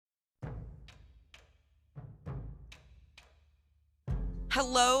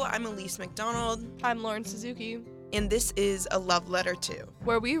Hello, I'm Elise McDonald, I'm Lauren Suzuki, and this is A Love Letter To.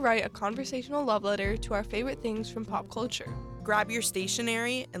 where we write a conversational love letter to our favorite things from pop culture. Grab your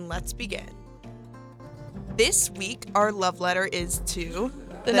stationery and let's begin. This week, our love letter is to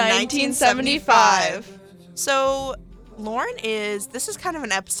The 1975. So, this is kind of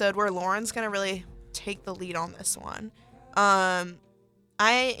an episode where Lauren's going to really take the lead on this one. I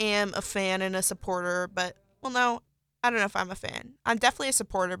am a fan and a supporter, but, no, I don't know if I'm a fan. I'm definitely a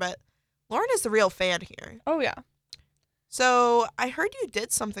supporter, but Lauren is the real fan here. Oh, yeah. So, I heard you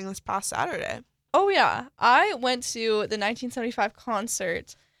did something this past Saturday. Oh, yeah. I went to the 1975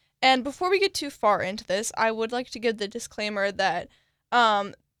 concert, and before we get too far into this, I would like to give the disclaimer that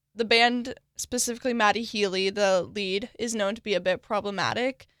the band, specifically Maddie Healy, the lead, is known to be a bit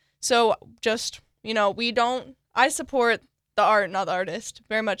problematic. So just, I support the art, not the artist.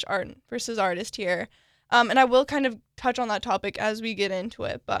 Very much art versus artist here. And I will kind of touch on that topic as we get into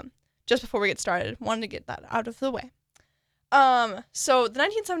it, but just before we get started, wanted to get that out of the way. So the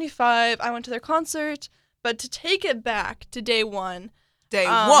 1975, I went to their concert, but to take it back to day one.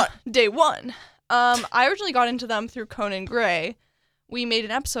 I originally got into them through Conan Gray. We made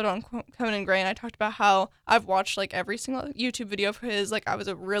an episode on Conan Gray, and I talked about how I've watched, every single YouTube video of his. I was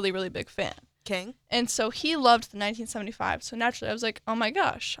a really, really big fan. King. And so he loved the 1975, so naturally I was like, oh my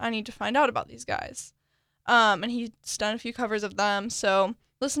gosh, I need to find out about these guys. And he's done a few covers of them, so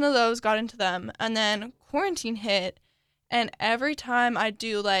listened to those, got into them, and then quarantine hit, and every time I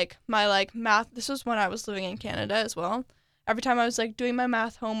do, my, math, this was when I was living in Canada as well. Every time I was, doing my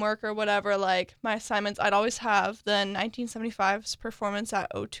math homework or whatever, my assignments, I'd always have the 1975's performance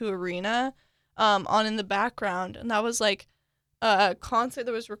at O2 Arena on in the background. And that was, a concert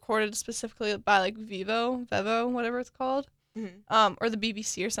that was recorded specifically by, Vevo, whatever it's called, or the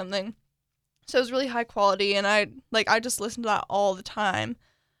BBC or something. So it was really high quality, and I just listened to that all the time.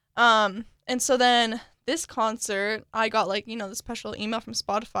 And so then this concert, I got, the special email from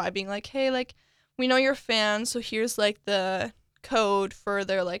Spotify being like, hey, we know you're a fan, so here's, the code for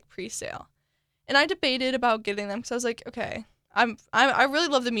their, pre-sale. And I debated about getting them, because I was like, okay, I really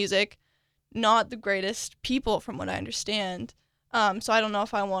love the music, not the greatest people from what I understand, so I don't know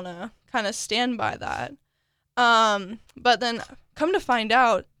if I want to kind of stand by that. But then come to find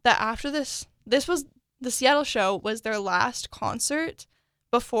out that after this was, the Seattle show was their last concert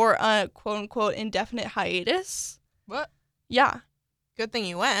before a quote-unquote indefinite hiatus. What? Yeah. Good thing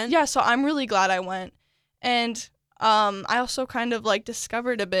you went. Yeah, so I'm really glad I went. And I also kind of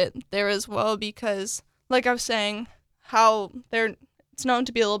discovered a bit there as well, because I was saying how it's known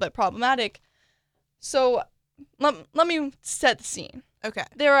to be a little bit problematic. So let me set the scene. Okay.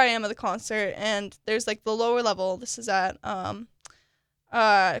 There I am at the concert, and there's the lower level. This is at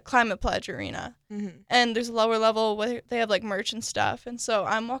Climate Pledge Arena. Mm-hmm. And there's a lower level where they have merch and stuff. And so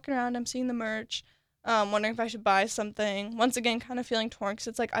I'm walking around, I'm seeing the merch. Wondering if I should buy something. Once again, kind of feeling torn, because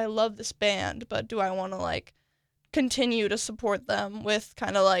it's I love this band, but do I want to continue to support them with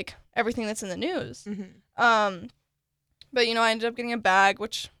kind of everything that's in the news? Mm-hmm. But I ended up getting a bag,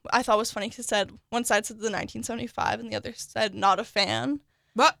 which I thought was funny, because it said one side said the 1975 and the other said not a fan.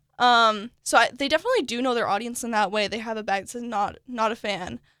 What? So they definitely do know their audience in that way. They have a bag that says not a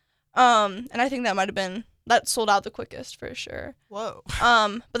fan. And I think that sold out the quickest for sure. Whoa.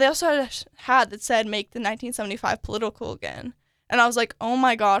 But they also had that said make the 1975 political again. And I was like, oh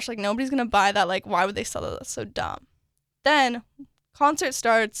my gosh, nobody's going to buy that. Why would they sell that? That's so dumb. Then concert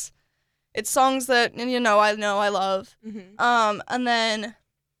starts. It's songs that, I love. Mm-hmm. And then,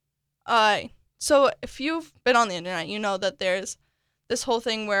 so if you've been on the internet, you know that there's this whole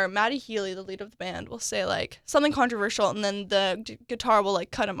thing where Maddie Healy, the lead of the band, will say something controversial, and then the guitar will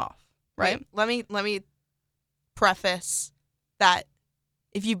cut him off. Right? Wait, let me preface that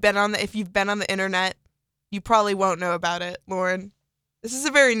if you've been on the internet, you probably won't know about it, Lauren. This is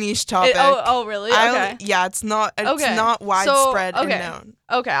a very niche topic. Oh, really? Okay. It's not widespread and known.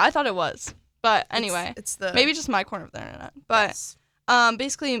 Okay, I thought it was. But anyway, it's the maybe just my corner of the internet. But yes.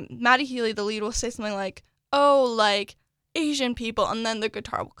 Basically Maddie Healy, the lead, will say something Asian people, and then the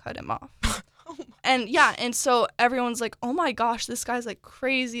guitar will cut him off. And yeah, and so everyone's like, oh my gosh, this guy's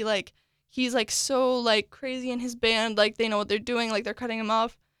crazy, he's so crazy in his band, they know what they're doing, they're cutting him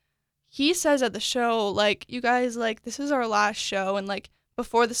off. He says at the show, you guys, this is our last show, and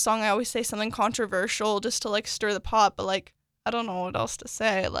before the song I always say something controversial just to stir the pot, but I don't know what else to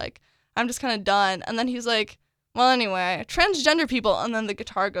say, I'm just kind of done. And then he's like, well, anyway, transgender people, and then the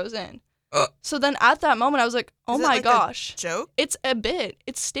guitar goes in. So then at that moment I was like, oh my gosh, a joke? It's a bit,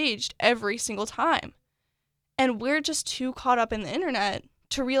 it's staged every single time, and we're just too caught up in the internet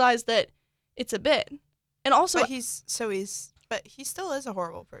to realize that it's a bit. And also, but he's But he still is a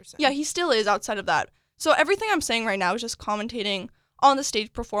horrible person. Yeah, he still is outside of that. So everything I'm saying right now is just commentating on the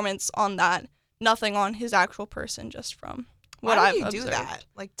stage performance, on that, nothing on his actual person, just from what Why I've would you observed. do that?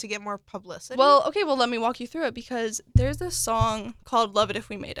 Like, to get more publicity? Well, okay, well, let me walk you through it, because there's this song called Love It If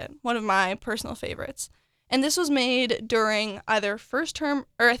We Made It, one of my personal favorites. And this was made during either first term,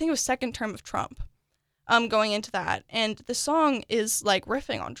 or I think it was second term of Trump, going into that. And the song is, like,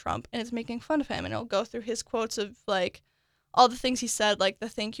 riffing on Trump, and it's making fun of him. And it'll go through his quotes of, like, all the things he said, like the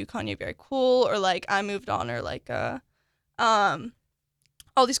 "thank you, Kanye, very cool," or, like, "I moved on," or, like,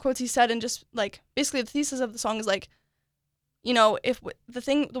 all these quotes he said. And just, like, basically the thesis of the song is, like, you know, if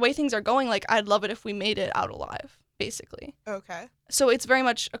the way things are going, like, I'd love it if we made it out alive, basically. Okay. So it's very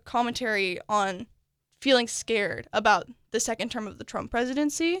much a commentary on feeling scared about the second term of the Trump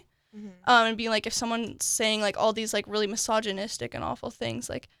presidency, and being like, if someone's saying, like, all these, like, really misogynistic and awful things,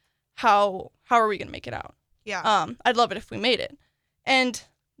 like, how are we gonna make it out? Yeah. I'd love it if we made it. And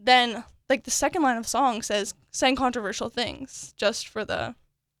then, like, the second line of the song says, saying controversial things just for the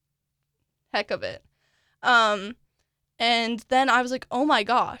heck of it. And then I was like, oh my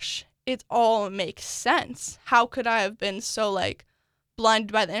gosh, it all makes sense. How could I have been so, like,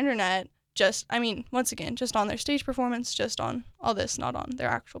 blinded by the internet? Just, I mean, once again, just on their stage performance, just on all this, not on their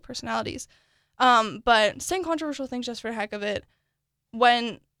actual personalities. But saying controversial things just for the heck of it,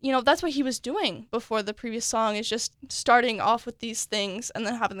 when, you know, that's what he was doing before the previous song, is just starting off with these things and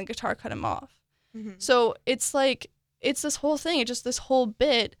then having the guitar cut him off. So it's like, it's this whole thing, it's just this whole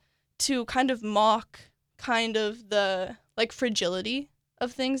bit to kind of mock kind of the, like, fragility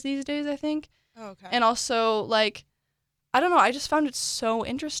of things these days, I think. Okay. And also, like, I don't know, I just found it so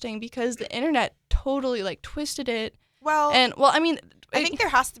interesting because the internet totally, like, twisted it. Well, And, well, I mean, I think there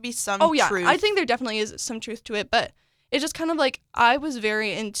has to be some oh, yeah, truth. I think there definitely is some truth to it, but it's just kind of like, I was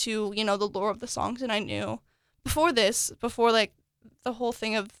very into, you know, the lore of the songs, and I knew before this, before, like, the whole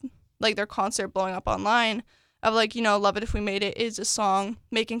thing of, like, their concert blowing up online, of, like, you know, Love It If We Made It is a song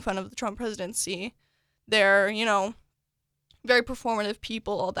making fun of the Trump presidency. They're, you know, very performative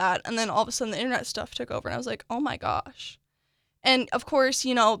people, all that. And then all of a sudden the internet stuff took over, and I was like, oh my gosh. And of course,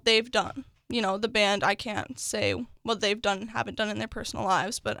 you know, they've done, you know, the band, I can't say what they've done and haven't done in their personal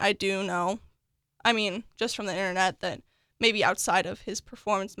lives, but I do know, I mean, just from the internet, that maybe outside of his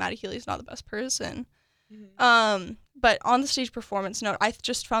performance, Matty Healy's not the best person. But on the stage performance note, I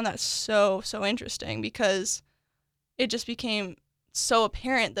just found that so interesting, because it just became so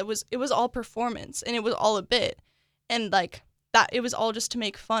apparent that it was all performance, and it was all a bit, and, like, that it was all just to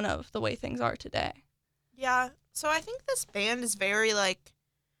make fun of the way things are today. Yeah. So I think this band is very, like,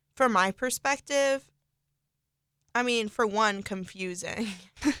 from my perspective, I mean, for one, confusing.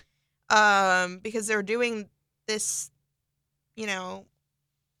 Because they're doing this, you know,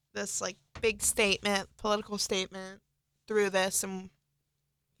 this, like, big statement, political statement through this, and,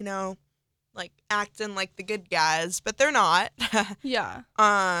 you know, like, acting like the good guys, but they're not. Yeah.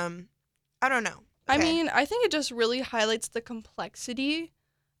 I don't know. I Okay. mean, I think it just really highlights the complexity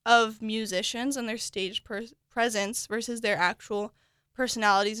of musicians and their stage presence versus their actual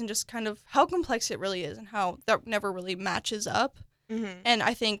personalities, and just kind of how complex it really is, and how that never really matches up. And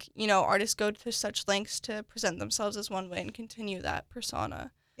I think, you know, artists go to such lengths to present themselves as one way and continue that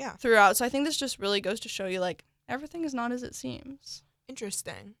persona throughout. So I think this just really goes to show you, like, everything is not as it seems.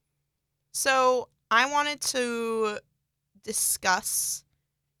 Interesting. So I wanted to discuss,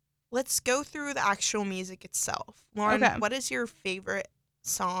 let's go through the actual music itself. Lauren, Okay. what is your favorite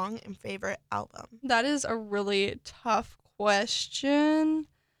song and favorite album? That is a really tough question.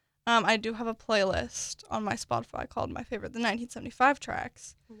 I do have a playlist on my Spotify called My Favorite, the 1975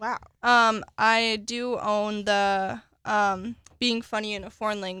 tracks. Wow. I do own the Being Funny in a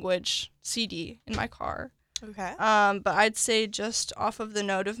Foreign Language CD in my car. Okay. But I'd say, just off of the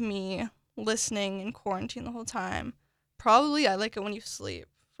note of me listening in quarantine the whole time, probably I Like It When You Sleep.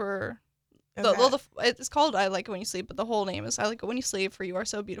 For it's called I Like It When You Sleep, but the whole name is I Like It When You Sleep, for you are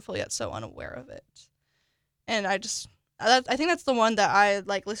so beautiful yet so unaware of it. And I think that's the one that I,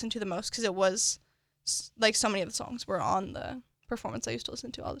 like, listened to the most, because it was, like, so many of the songs were on the performance I used to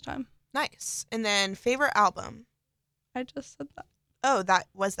listen to all the time. Nice. And then favorite album? I just said that. Oh, that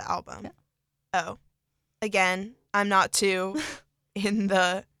was the album. Yeah. Oh. Again, I'm not too in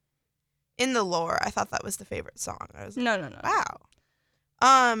the lore. I thought that was the favorite song. I was like, No.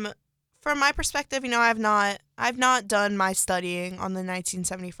 wow. From my perspective, you know, I've not done my studying on the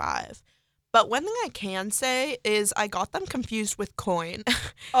 1975. But one thing I can say is I got them confused with Coin.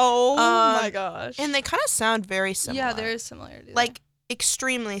 Oh my gosh. And they kind of sound very similar. Yeah, there is similarity there. Like,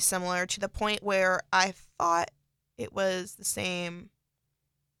 extremely similar, to the point where I thought it was the same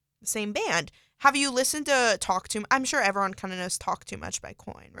band. have you listened to Talk Too? I'm sure everyone kind of knows Talk Too Much by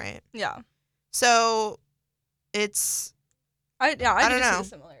Coin, right? Yeah. So it's I I don't do see know. the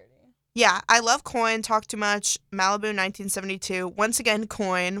similarity. Yeah, I love Coin, Talk Too Much, Malibu 1972. Once again,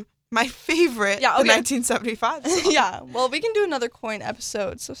 Coin, my favorite, Yeah, the okay. 1975 song. Yeah. Well, we can do another Coin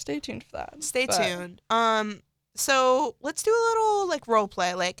episode, so stay tuned for that. Stay But- tuned. So let's do a little like role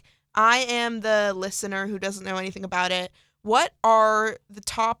play. Like I am the listener who doesn't know anything about it. What are the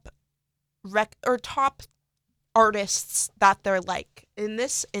top top artists that they're like? In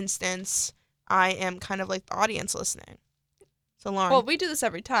this instance, I am kind of like the audience listening. So Lauren. Well, we do this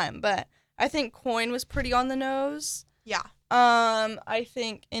every time, but I think Coin was pretty on the nose. Yeah. I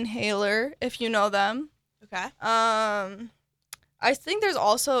think Inhaler, if you know them. Okay. I think there's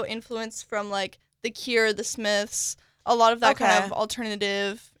also influence from like The Cure, The Smiths, a lot of that kind Okay. of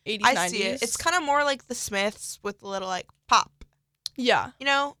alternative 80s, I 90s. see it. It's kind of more like the Smiths with a little like pop. Yeah, You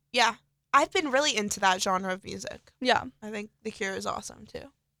know? Yeah. I've been really into that genre of music. yeah. I think The Cure is awesome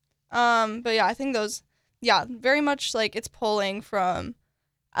too. But yeah, I think those, yeah, very much like it's pulling from,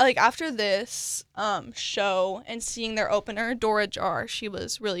 like after this show and seeing their opener, Dora Jar, she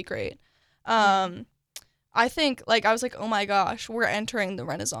was really great. I think like I was like, oh my gosh, we're entering the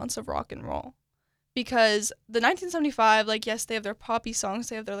renaissance of rock and roll. Because the 1975, like, yes, they have their poppy songs,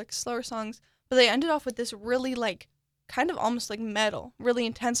 they have their like slower songs, but they ended off with this really like kind of almost like metal, really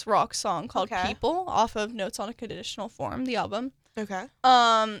intense rock song called Okay. People off of Notes on a Conditional Form, the album. Okay.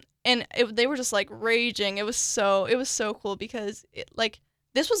 And they were just like raging. It was so cool because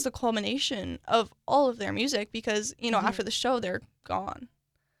this was the culmination of all of their music because, you know, Mhm. after the show they're gone.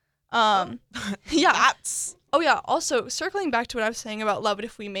 Yeah. That's Oh yeah, also circling back to what I was saying about Love It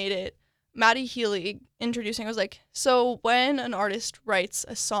If We Made It, Maddie Healy introducing, I was like, so when an artist writes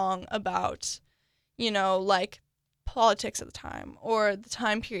a song about, you know, like politics at the time or the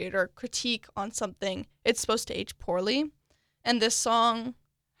time period or critique on something, it's supposed to age poorly. And this song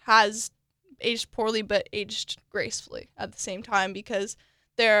has aged poorly but aged gracefully at the same time because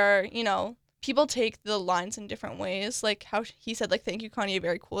there, you know, people take the lines in different ways. Like how he said, like, thank you, Kanye,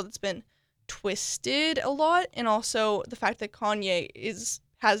 very cool. That's been twisted a lot. And also the fact that Kanye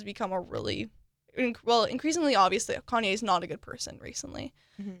has become a really, increasingly obvious that Kanye is not a good person recently.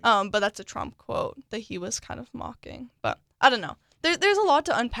 Mhm. But that's a Trump quote that he was kind of mocking. But I don't know. There's a lot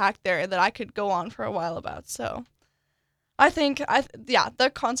to unpack there that I could go on for a while about. So I think,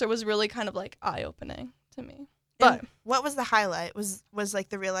 the concert was really kind of like eye-opening to me. But And what was the highlight? Was like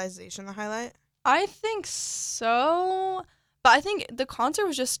the realization the highlight? I think so. But I think the concert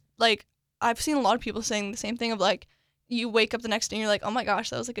was just like, I've seen a lot of people saying the same thing of like, you wake up the next day and you're like, oh my gosh,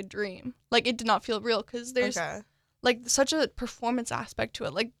 that was like a dream. Like it did not feel real because there's Okay. like such a performance aspect to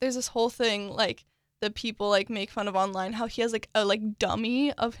it. Like there's this whole thing like that people like make fun of online, how he has like a like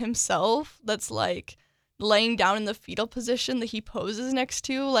dummy of himself that's like laying down in the fetal position that he poses next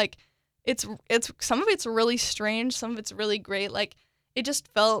to. Like it's some of it's really strange, some of it's really great. Like it just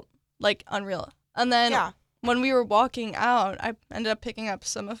felt like unreal. And then Yeah. when we were walking out, I ended up picking up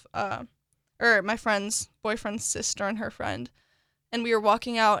some of my friend's boyfriend's sister and her friend, and we were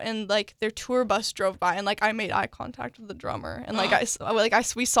walking out and like their tour bus drove by and like I made eye contact with the drummer and like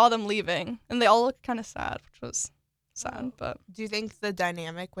we saw them leaving and they all looked kind of sad, which was sad. But Do you think the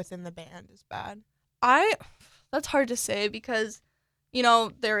dynamic within the band is bad? that's hard to say because, you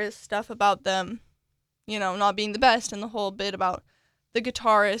know, there is stuff about them, you know, not being the best and the whole bit about the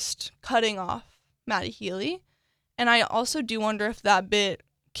guitarist cutting off Matty Healy. And I also do wonder if that bit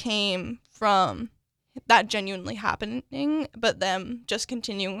came from that genuinely happening, but them just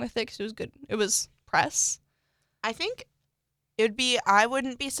continuing with it because it was good. It was press. I think I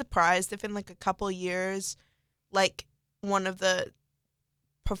wouldn't be surprised if in like a couple years, like one of the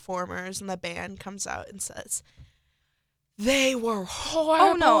performers in the band comes out and says, they were horrible.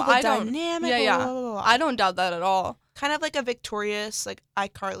 Oh, no, the I don't- dynamic, yeah, blah, yeah. blah, blah, blah, blah." I don't doubt that at all. Kind of like a Victorious, like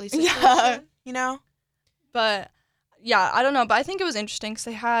iCarly situation, Yeah. you know? But yeah, I don't know. But I think it was interesting because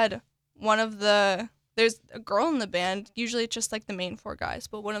they had there's a girl in the band. Usually it's just like the main four guys.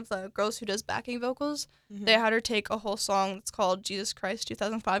 But one of the girls who does backing vocals, Mhm. they had her take a whole song that's called Jesus Christ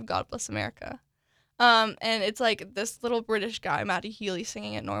 2005, God Bless America. And it's like this little British guy, Matty Healy,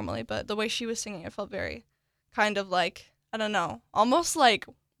 singing it normally. But the way she was singing it felt very kind of like, I don't know, almost like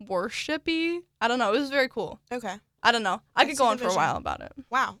worshipy. I don't know. It was very cool. Okay. I don't know. I I could see go the on for a vision. while about it.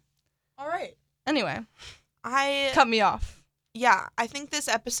 Wow. All right. Anyway, I cut me off. think this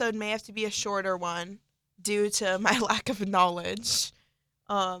episode may have to be a shorter one due to my lack of knowledge,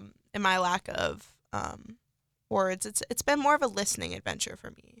 and my lack of words. It's been more of a listening adventure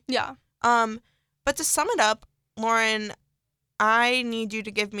for me. Yeah. But to sum it up, Lauren, I need you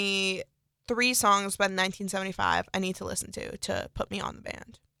to give me 3 songs by 1975 I need to listen to put me on the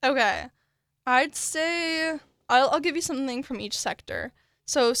band. Okay. I'd say I'll give you something from each sector.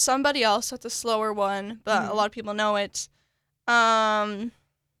 So Somebody Else, that's a slower one, but a lot of people know it. Love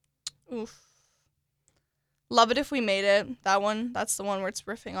It If We Made It. That one, that's the one where it's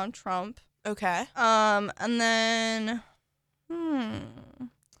riffing on Trump. Okay. And then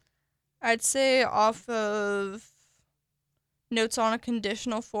I'd say off of Notes on a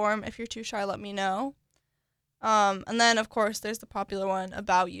Conditional Form, If You're Too Shy, Let Me Know. And then, of course, there's the popular one,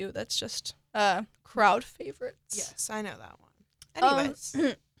 About You. That's just crowd favorites. Yes, I know that one. Anyways.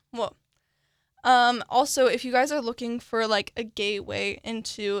 Well, also, if you guys are looking for, like, a gateway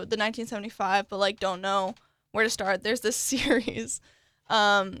into the 1975 but, like, don't know where to start, there's this series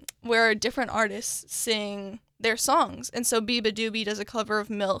where different artists sing their songs. And so Biba Doobie does a cover of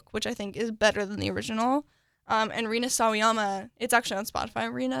Milk, which I think is better than the original. And Rina Sawayama, it's actually on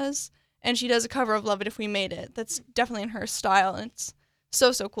Spotify, Rina's, and she does a cover of Love It If We Made It. That's definitely in her style, and it's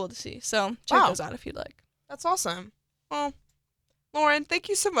so cool to see. So check those out if you'd like. That's awesome. Well, Lauren, thank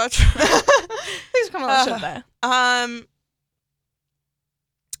you so much. Thanks for coming on the show today.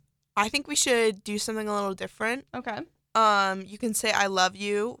 I think we should do something a little different. Okay. You can say I love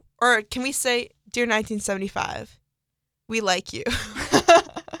you, or can we say Dear 1975, we like you?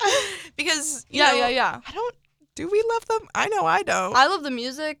 Because you know, yeah. Do we love them? I know I don't. I love the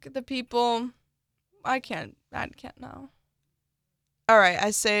music, the people. I can't know. All right,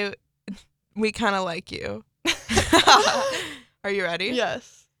 I say we kind of like you. Are you ready?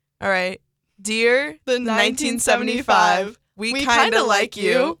 Yes. All right. Dear The 1975, we kind of like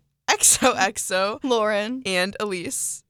you. XOXO, Lauren and Elise.